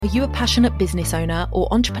Are you a passionate business owner or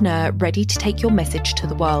entrepreneur ready to take your message to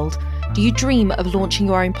the world? Do you dream of launching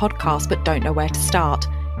your own podcast but don't know where to start?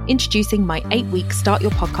 Introducing my 8-week Start Your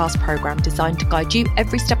Podcast program designed to guide you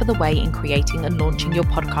every step of the way in creating and launching your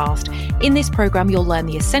podcast. In this program, you'll learn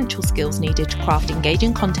the essential skills needed to craft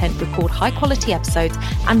engaging content, record high-quality episodes,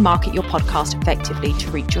 and market your podcast effectively to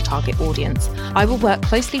reach your target audience. I will work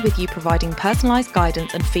closely with you, providing personalized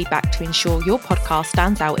guidance and feedback to ensure your podcast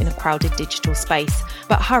stands out in a crowded digital space.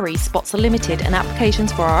 But hurry, spots are limited and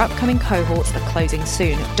applications for our upcoming cohorts are closing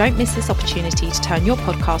soon. Don't miss this opportunity to turn your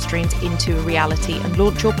podcast dreams into a reality and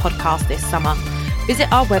launch your podcast this summer. Visit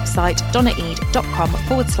our website,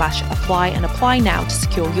 donnaeade.com/apply and apply now to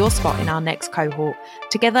secure your spot in our next cohort.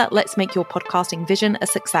 Together, let's make your podcasting vision a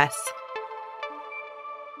success.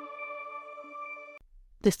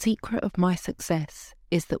 The secret of my success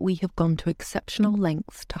is that we have gone to exceptional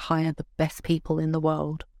lengths to hire the best people in the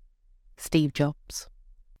world. Steve Jobs.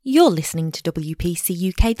 You're listening to WPC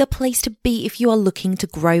UK, the place to be if you are looking to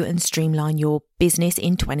grow and streamline your business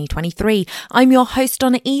in 2023. I'm your host,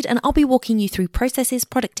 Donna Eade, and I'll be walking you through processes,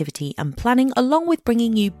 productivity and planning, along with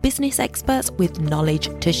bringing you business experts with knowledge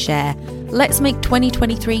to share. Let's make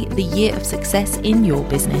 2023 the year of success in your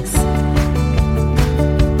business.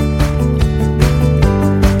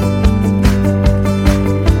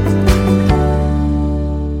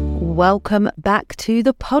 Welcome back to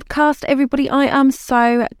the podcast, everybody. I am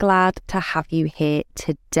so glad to have you here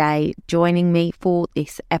today joining me for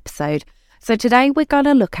this episode. So today we're going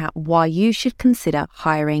to look at why you should consider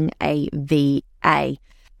hiring a VA.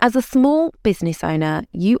 As a small business owner,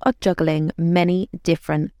 you are juggling many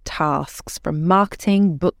different tasks from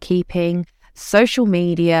marketing, bookkeeping, social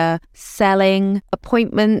media, selling,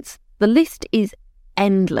 appointments. The list is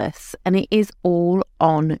endless and it is all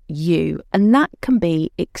on you, and that can be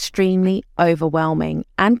extremely overwhelming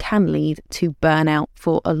and can lead to burnout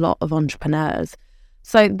for a lot of entrepreneurs.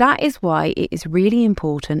 So that is why it is really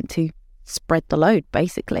important to spread the load.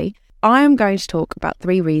 Basically, I am going to talk about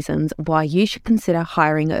 3 reasons why you should consider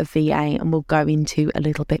hiring a VA, and we'll go into a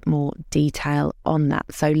little bit more detail on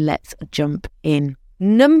that. So let's jump in.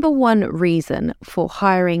 Number 1 reason for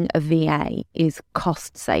hiring a VA is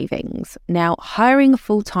cost savings. Now, hiring a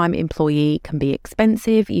full-time employee can be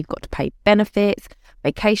expensive. You've got to pay benefits,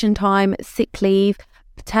 vacation time, sick leave,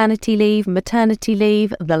 paternity leave, maternity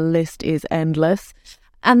leave. The list is endless.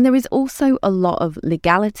 And there is also a lot of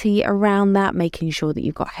legality around that, making sure that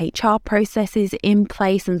you've got HR processes in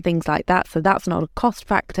place and things like that. So that's not a cost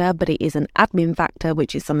factor, but it is an admin factor,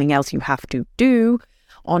 which is something else you have to do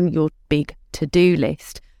on your big to-do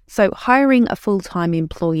list. So hiring a full-time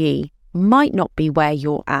employee might not be where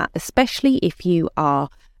you're at, especially if you are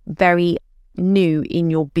very new in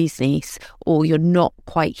your business or you're not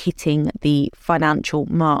quite hitting the financial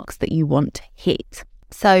marks that you want to hit.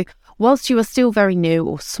 So whilst you are still very new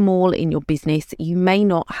or small in your business, you may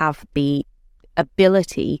not have the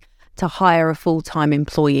ability to hire a full-time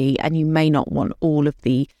employee, and you may not want all of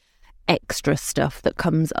the extra stuff that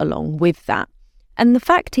comes along with that. And the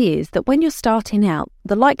fact is that when you're starting out,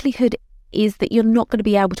 the likelihood is that you're not going to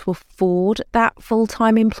be able to afford that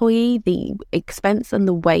full-time employee, the expense and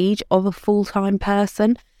the wage of a full-time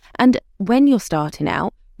person. And when you're starting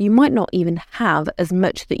out, you might not even have as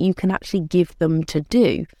much that you can actually give them to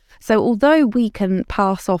do. So although we can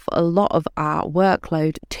pass off a lot of our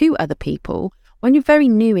workload to other people, when you're very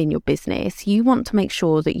new in your business, you want to make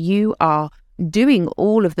sure that you are doing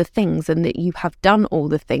all of the things and that you have done all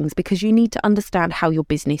the things, because you need to understand how your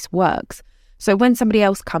business works. So when somebody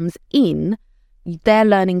else comes in, they're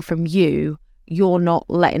learning from you. You're not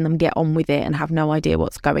letting them get on with it and have no idea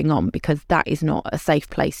what's going on, because that is not a safe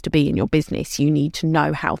place to be in your business. You need to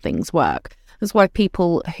know how things work. That's why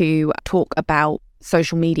people who talk about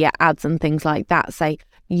social media ads and things like that say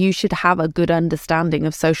you should have a good understanding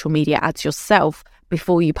of social media ads yourself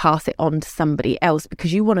before you pass it on to somebody else,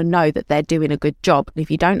 because you want to know that they're doing a good job. And if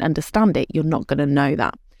you don't understand it, you're not going to know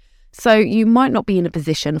that. So you might not be in a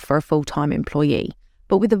position for a full-time employee,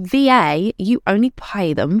 but with a VA, you only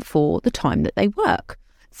pay them for the time that they work.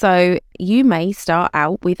 So you may start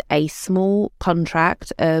out with a small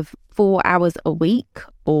contract of 4 hours a week,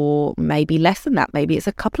 or maybe less than that. Maybe it's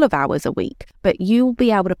a couple of hours a week, but you'll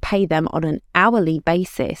be able to pay them on an hourly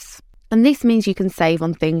basis. And this means you can save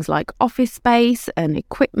on things like office space and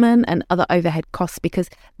equipment and other overhead costs, because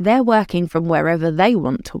they're working from wherever they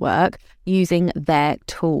want to work using their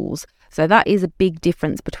tools. So that is a big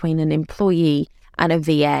difference between an employee and a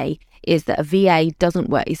VA, is that a VA doesn't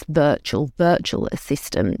work, it's virtual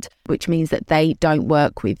assistant, which means that they don't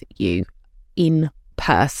work with you in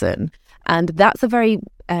person. And that's a very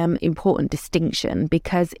important distinction,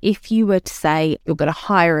 because if you were to say you're going to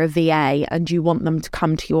hire a VA and you want them to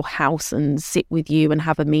come to your house and sit with you and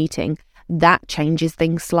have a meeting, that changes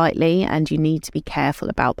things slightly, and you need to be careful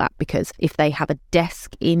about that, because if they have a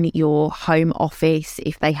desk in your home office,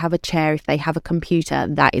 if they have a chair, if they have a computer,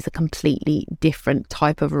 that is a completely different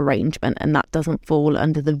type of arrangement, and that doesn't fall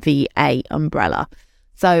under the VA umbrella.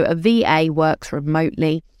 So a VA works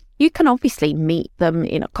remotely. You can obviously meet them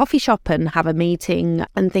in a coffee shop and have a meeting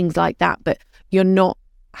and things like that, but you're not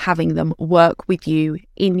having them work with you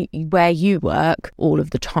in where you work all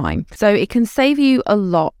of the time. So it can save you a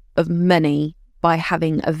lot of money by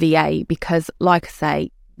having a VA, because, like I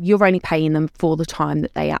say, you're only paying them for the time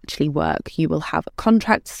that they actually work. You will have a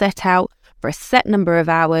contract set out for a set number of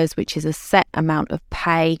hours, which is a set amount of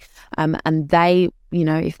pay, and they,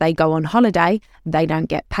 if they go on holiday, they don't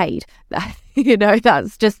get paid.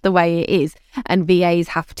 That's just the way it is, and VAs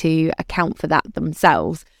have to account for that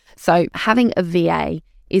themselves. So having a VA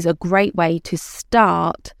is a great way to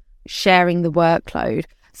start sharing the workload.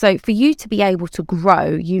 So for you to be able to grow,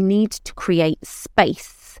 you need to create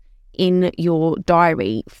space in your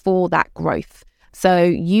diary for that growth. So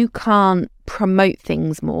you can't promote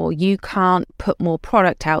things more. You can't put more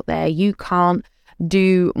product out there. You can't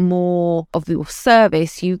do more of your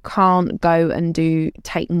service. You can't go and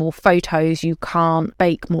take more photos. You can't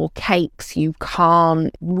bake more cakes. You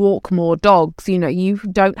can't walk more dogs. You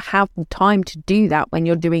don't have time to do that when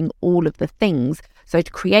you're doing all of the things. So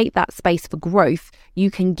to create that space for growth,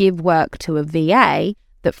 you can give work to a VA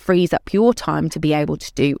that frees up your time to be able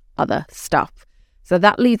to do other stuff. So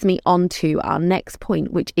that leads me on to our next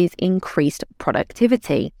point, which is increased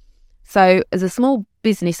productivity. So as a small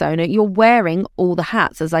business owner, you're wearing all the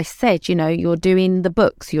hats. As I said, you're doing the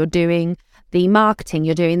books, you're doing the marketing,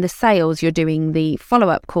 you're doing the sales, you're doing the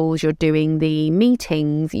follow-up calls, you're doing the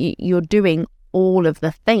meetings, you're doing all of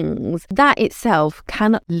the things. That itself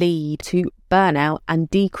can lead to burnout and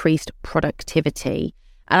decreased productivity.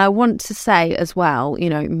 And I want to say as well,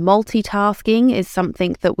 multitasking is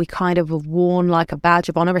something that we kind of have worn like a badge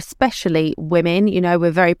of honor, especially women.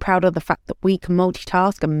 We're very proud of the fact that we can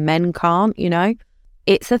multitask and men can't,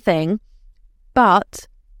 It's a thing, but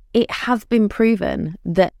it has been proven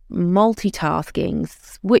that multitasking,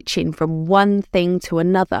 switching from one thing to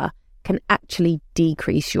another, can actually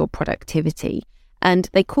decrease your productivity. And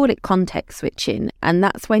they call it context switching. And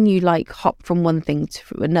that's when you hop from one thing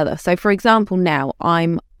to another. So for example, now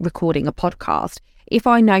I'm recording a podcast. If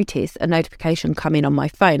I notice a notification come in on my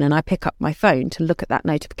phone and I pick up my phone to look at that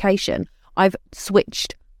notification, I've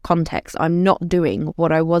switched context. I'm not doing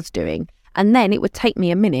what I was doing. And then it would take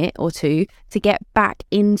me a minute or two to get back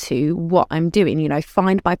into what I'm doing,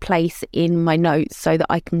 find my place in my notes so that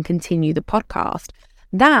I can continue the podcast.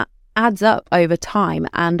 That adds up over time.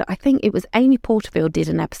 And I think it was Amy Porterfield did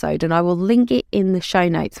an episode, and I will link it in the show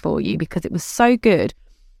notes for you because it was so good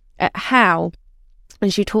at how,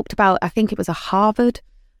 and she talked about, I think it was a Harvard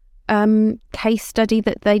case study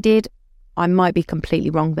that they did. I might be completely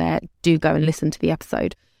wrong there. Do go and listen to the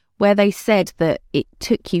episode, where they said that it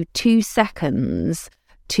took you 2 seconds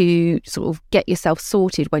to sort of get yourself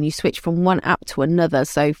sorted when you switch from one app to another.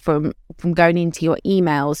 So from going into your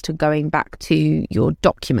emails to going back to your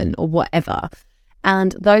document or whatever.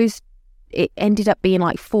 And it ended up being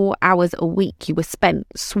 4 hours a week you were spent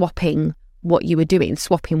swapping what you were doing,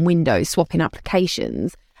 swapping windows, swapping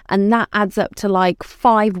applications. And that adds up to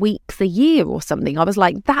 5 weeks a year or something. I was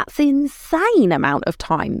like, that's insane amount of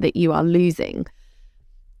time that you are losing.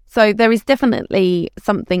 So there is definitely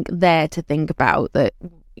something there to think about that,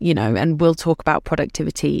 and we'll talk about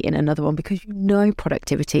productivity in another one, because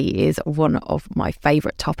productivity is one of my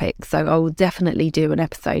favourite topics. So I will definitely do an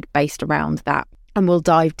episode based around that, and we'll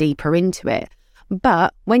dive deeper into it.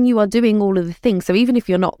 But when you are doing all of the things, so even if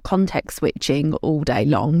you're not context switching all day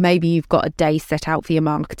long, maybe you've got a day set out for your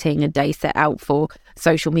marketing, a day set out for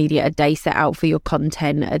social media, a day set out for your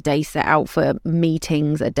content, a day set out for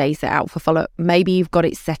meetings, a day set out for follow-up. Maybe you've got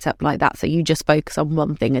it set up like that, so you just focus on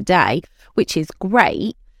one thing a day, which is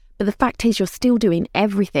great. But the fact is, you're still doing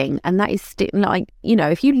everything. And that is still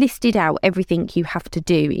if you listed out everything you have to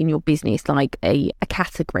do in your business, like a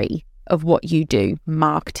category of what you do,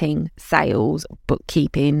 marketing, sales,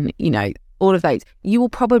 bookkeeping, all of those, you will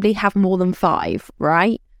probably have more than 5,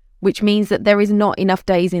 right? Which means that there is not enough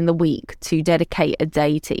days in the week to dedicate a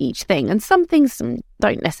day to each thing. And some things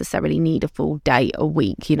don't necessarily need a full day a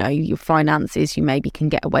week. Your finances, you maybe can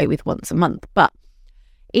get away with once a month, but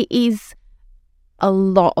it is a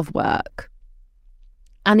lot of work.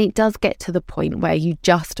 And it does get to the point where you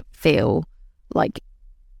just feel like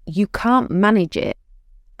you can't manage it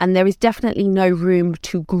and there is definitely no room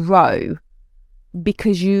to grow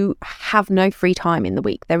because you have no free time in the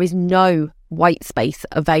week. There is no white space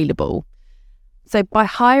available. So by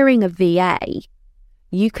hiring a VA,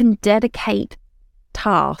 you can dedicate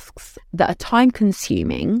tasks that are time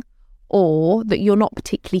consuming or that you're not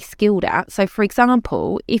particularly skilled at. So for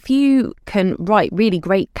example, if you can write really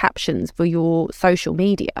great captions for your social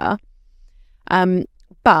media,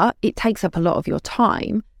 but it takes up a lot of your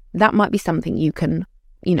time, that might be something you can,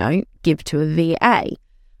 give to a VA.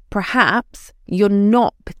 Perhaps you're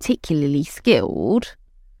not particularly skilled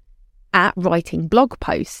at writing blog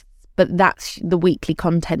posts, but that's the weekly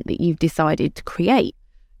content that you've decided to create.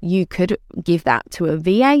 You could give that to a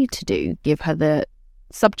VA to do, give her the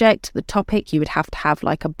subject, the topic. You would have to have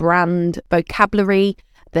like a brand vocabulary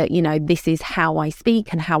that, this is how I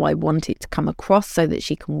speak and how I want it to come across so that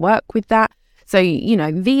she can work with that. So,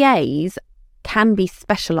 VAs can be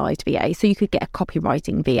specialised VA. So you could get a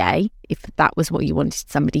copywriting VA if that was what you wanted,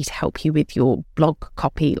 somebody to help you with your blog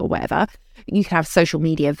copy or whatever. You can have social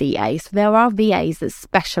media VA. So there are VAs that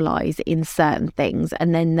specialise in certain things,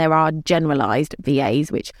 and then there are generalised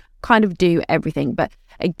VAs which kind of do everything. But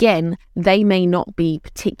again, they may not be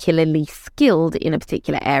particularly skilled in a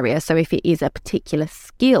particular area. So if it is a particular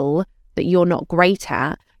skill that you're not great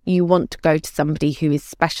at, you want to go to somebody who is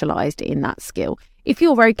specialised in that skill. If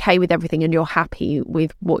you're okay with everything and you're happy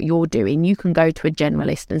with what you're doing, you can go to a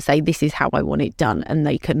generalist and say, this is how I want it done, and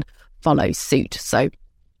they can follow suit. So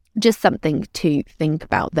just something to think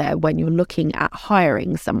about there when you're looking at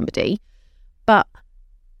hiring somebody. But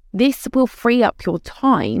this will free up your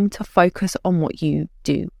time to focus on what you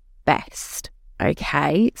do best.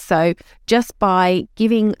 Okay, so just by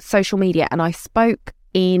giving social media, and I spoke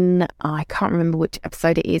in, I can't remember which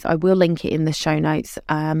episode it is, I will link it in the show notes.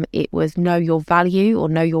 It was Know Your Value or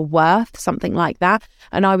Know Your Worth, something like that.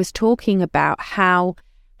 And I was talking about how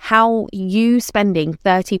you spending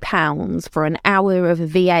 £30 for an hour of a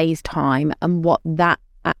VA's time and what that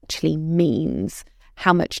actually means,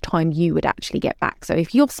 how much time you would actually get back. So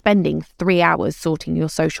if you're spending 3 hours sorting your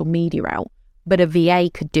social media out, but a VA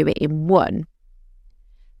could do it in 1,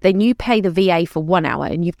 then you pay the VA for 1 hour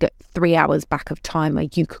and you've got 3 hours back of time where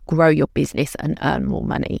you could grow your business and earn more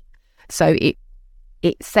money. So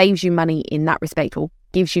it saves you money in that respect, or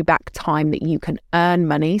gives you back time that you can earn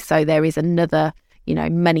money. So there is another,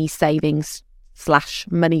 money savings /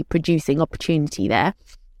 money producing opportunity there.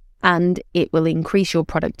 And it will increase your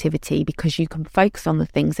productivity because you can focus on the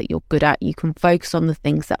things that you're good at. You can focus on the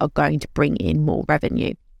things that are going to bring in more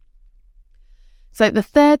revenue. So the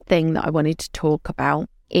third thing that I wanted to talk about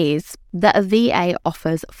is that a VA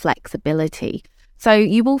offers flexibility. So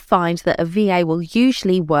you will find that a VA will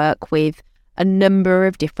usually work with a number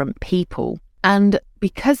of different people. And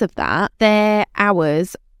because of that, their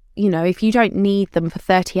hours, if you don't need them for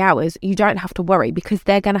 30 hours, you don't have to worry because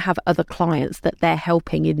they're going to have other clients that they're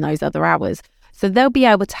helping in those other hours. So they'll be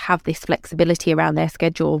able to have this flexibility around their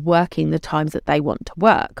schedule of working the times that they want to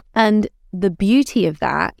work. And the beauty of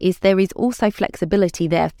that is there is also flexibility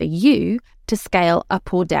there for you to scale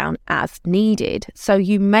up or down as needed. So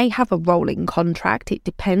you may have a rolling contract. It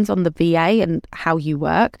depends on the VA and how you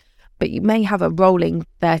work, but you may have a rolling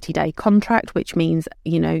 30-day contract, which means,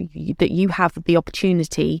 that you have the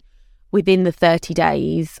opportunity within the 30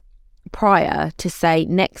 days prior to say,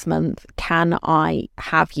 next month, can I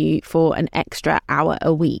have you for an extra hour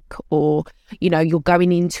a week? Or, you're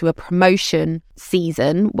going into a promotion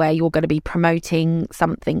season where you're going to be promoting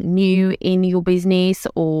something new in your business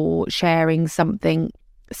or sharing something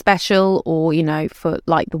special, or, for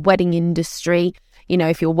like the wedding industry,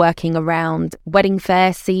 if you're working around wedding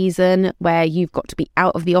fair season where you've got to be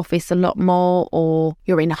out of the office a lot more, or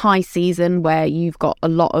you're in high season where you've got a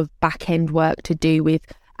lot of back end work to do with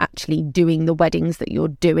actually doing the weddings that you're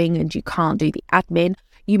doing and you can't do the admin,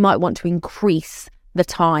 you might want to increase the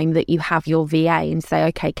time that you have your VA and say,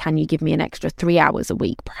 okay, can you give me an extra 3 hours a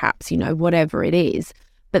week, perhaps, whatever it is.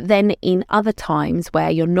 But then in other times where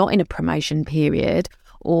you're not in a promotion period,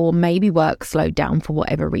 or maybe work slowed down for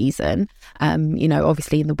whatever reason,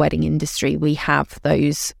 obviously in the wedding industry, we have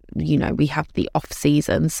those, we have the off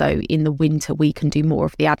season. So in the winter, we can do more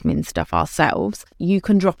of the admin stuff ourselves. You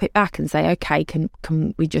can drop it back and say, okay, can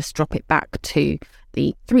we just drop it back to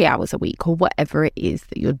the 3 hours a week or whatever it is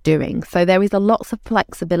that you're doing. So there is a lots of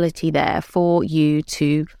flexibility there for you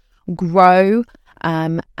to grow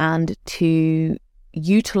and to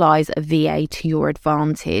utilize a VA to your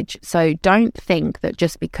advantage. So don't think that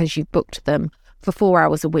just because you've booked them for 4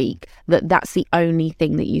 hours a week, that that's the only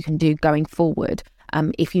thing that you can do going forward.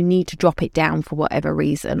 If you need to drop it down for whatever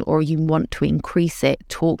reason, or you want to increase it,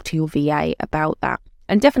 talk to your VA about that.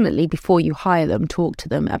 And definitely before you hire them, talk to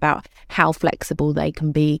them about how flexible they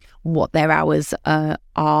can be, what their hours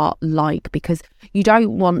are like, because you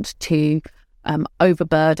don't want to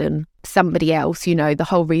overburden somebody else. The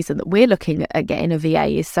whole reason that we're looking at getting a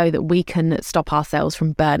VA is so that we can stop ourselves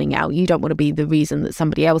from burning out. You don't want to be the reason that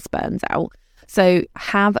somebody else burns out. So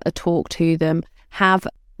have a talk to them, have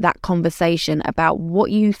that conversation about what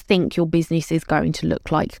you think your business is going to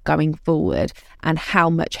look like going forward and how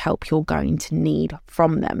much help you're going to need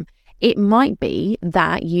from them. It might be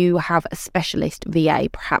that you have a specialist VA,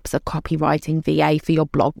 perhaps a copywriting VA for your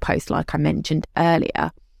blog post, like I mentioned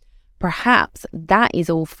earlier. Perhaps that is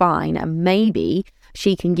all fine, and maybe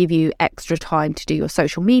she can give you extra time to do your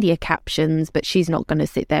social media captions, but she's not going to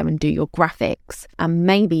sit there and do your graphics. And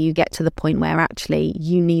maybe you get to the point where actually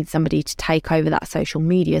you need somebody to take over that social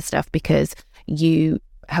media stuff because you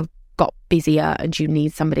have got busier and you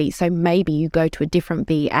need somebody. So maybe you go to a different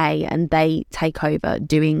VA and they take over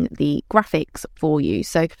doing the graphics for you.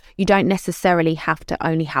 So you don't necessarily have to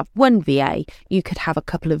only have one VA. You could have a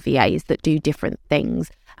couple of VAs that do different things,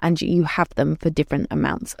 and you have them for different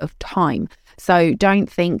amounts of time. So don't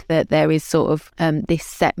think that there is sort of this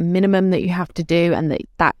set minimum that you have to do and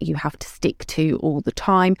that you have to stick to all the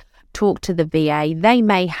time. Talk to the VA. They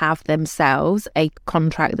may have themselves a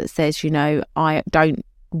contract that says, I don't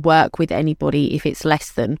work with anybody if it's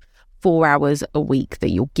less than 4 hours a week that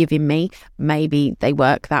you're giving me. Maybe they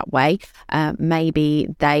work that way. Maybe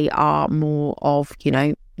they are more of,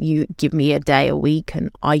 you give me a day a week and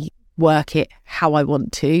I work it how I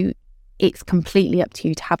want to. It's completely up to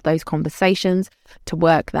you to have those conversations, to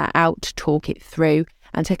work that out, to talk it through,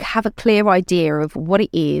 and to have a clear idea of what it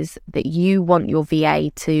is that you want your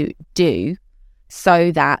VA to do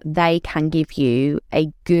so that they can give you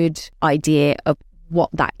a good idea of what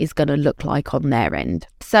that is going to look like on their end.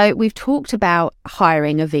 So we've talked about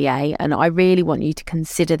hiring a VA, and I really want you to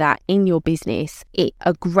consider that in your business. It's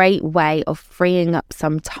a great way of freeing up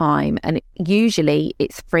some time, and usually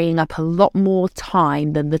it's freeing up a lot more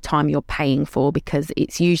time than the time you're paying for, because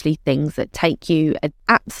it's usually things that take you an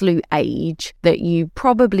absolute age that you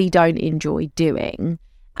probably don't enjoy doing,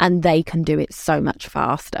 and they can do it so much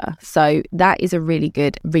faster. So that is a really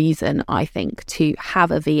good reason, I think, to have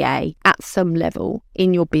a VA at some level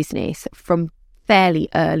in your business from fairly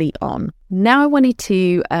early on. Now I wanted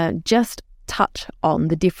to just touch on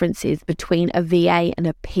the differences between a VA and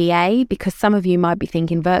a PA, because some of you might be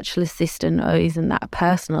thinking virtual assistant, oh, isn't that a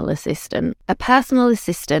personal assistant? A personal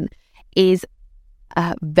assistant is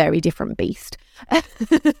a very different beast.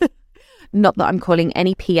 Not that I'm calling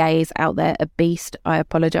any PAs out there a beast, I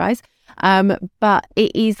apologise. But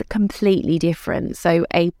it is completely different. So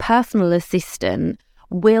a personal assistant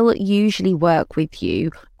will usually work with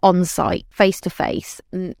you on site, face to face.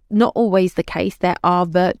 Not always the case. There are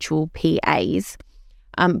virtual PAs,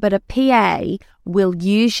 but a PA will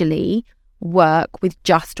usually work with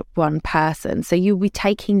just one person. So you'll be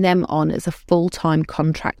taking them on as a full-time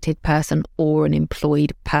contracted person or an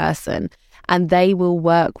employed person, and they will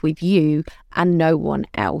work with you and no one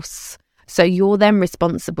else. So you're then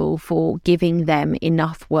responsible for giving them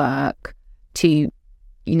enough work to,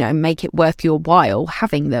 make it worth your while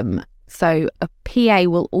having them. So a PA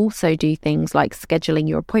will also do things like scheduling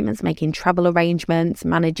your appointments, making travel arrangements,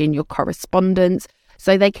 managing your correspondence,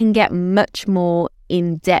 so they can get much more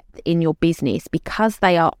in depth in your business because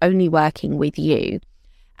they are only working with you,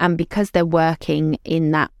 and because they're working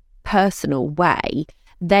in that personal way,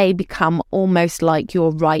 they become almost like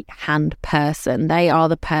your right-hand person. They are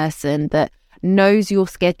the person that knows your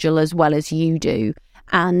schedule as well as you do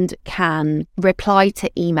and can reply to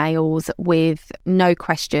emails with no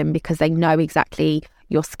question because they know exactly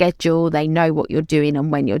your schedule. They know what you're doing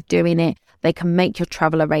and when you're doing it. They can make your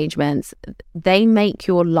travel arrangements. They make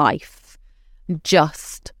your life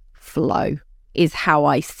just flow, is how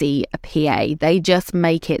I see a PA. They just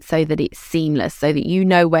make it so that it's seamless, so that you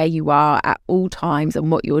know where you are at all times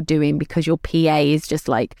and what you're doing, because your PA is just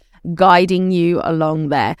like guiding you along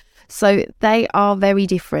there. So they are very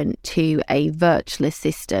different to a virtual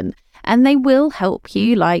assistant, and they will help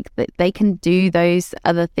you, like they can do those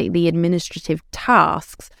other the administrative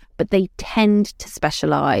tasks, but they tend to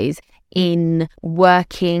specialize in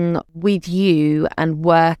working with you and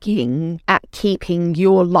working at keeping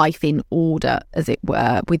your life in order, as it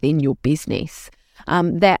were, within your business.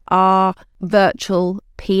 There are virtual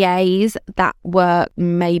PAs that work,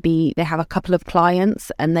 maybe they have a couple of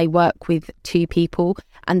clients and they work with 2 people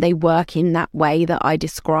and they work in that way that I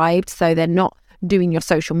described. So they're not doing your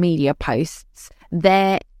social media posts.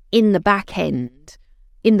 They're in the back end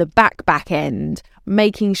in the back end,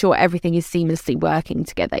 making sure everything is seamlessly working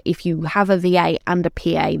together. If you have a VA and a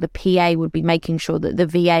PA, the PA would be making sure that the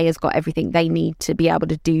VA has got everything they need to be able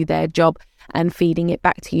to do their job and feeding it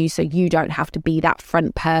back to you, so you don't have to be that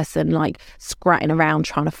front person like scratching around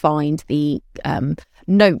trying to find the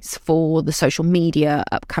notes for the social media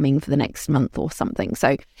upcoming for the next month or something.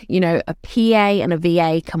 So, a PA and a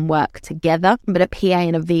VA can work together, but a PA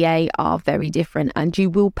and a VA are very different, and you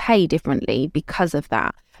will pay differently because of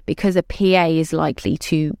that. Because a PA is likely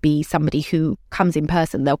to be somebody who comes in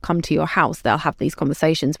person, they'll come to your house, they'll have these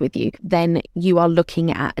conversations with you, then you are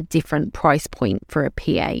looking at a different price point for a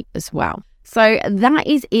PA as well. So that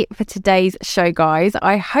is it for today's show, guys.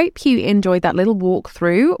 I hope you enjoyed that little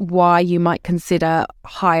walkthrough why you might consider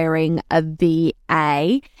hiring a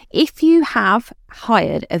VA. If you have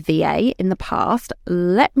hired a VA in the past,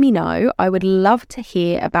 let me know. I would love to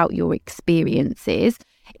hear about your experiences.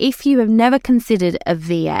 If you have never considered a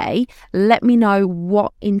VA, let me know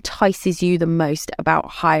what entices you the most about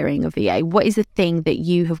hiring a VA. What is the thing that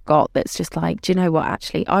you have got that's just like, do you know what,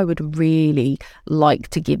 actually, I would really like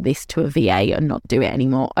to give this to a VA and not do it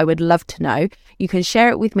anymore. I would love to know. You can share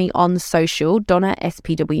it with me on social, Donna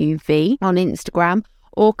SPWV on Instagram,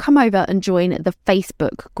 or come over and join the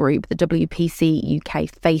Facebook group, the WPC UK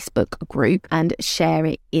Facebook group, and share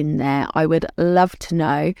it in there. I would love to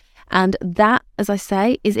know. And that, as I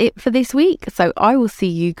say, is it for this week. So I will see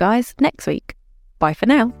you guys next week. Bye for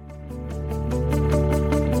now.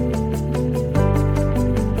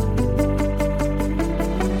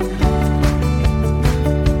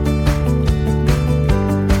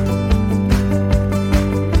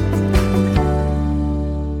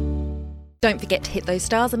 Don't forget to hit those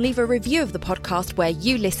stars and leave a review of the podcast where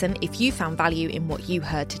you listen if you found value in what you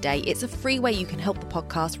heard today. It's a free way you can help the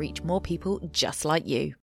podcast reach more people just like you.